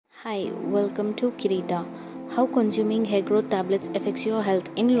Hi, welcome to Kireeta. How consuming hair growth tablets affects your health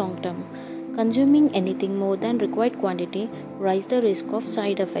in long term. Consuming anything more than required quantity raises the risk of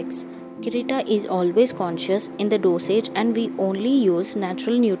side effects. Kireeta is always conscious in the dosage, and we only use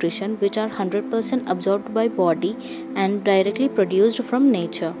natural nutrition which are 100% absorbed by body and directly produced from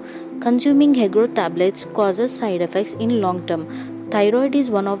nature. Consuming hair growth tablets causes side effects in long term. Thyroid is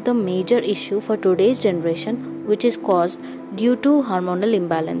one of the major issue for today's generation, which is caused due to hormonal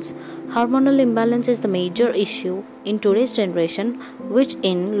imbalance. Hormonal imbalance is the major issue in today's generation, which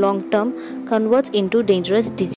in long term converts into dangerous disease.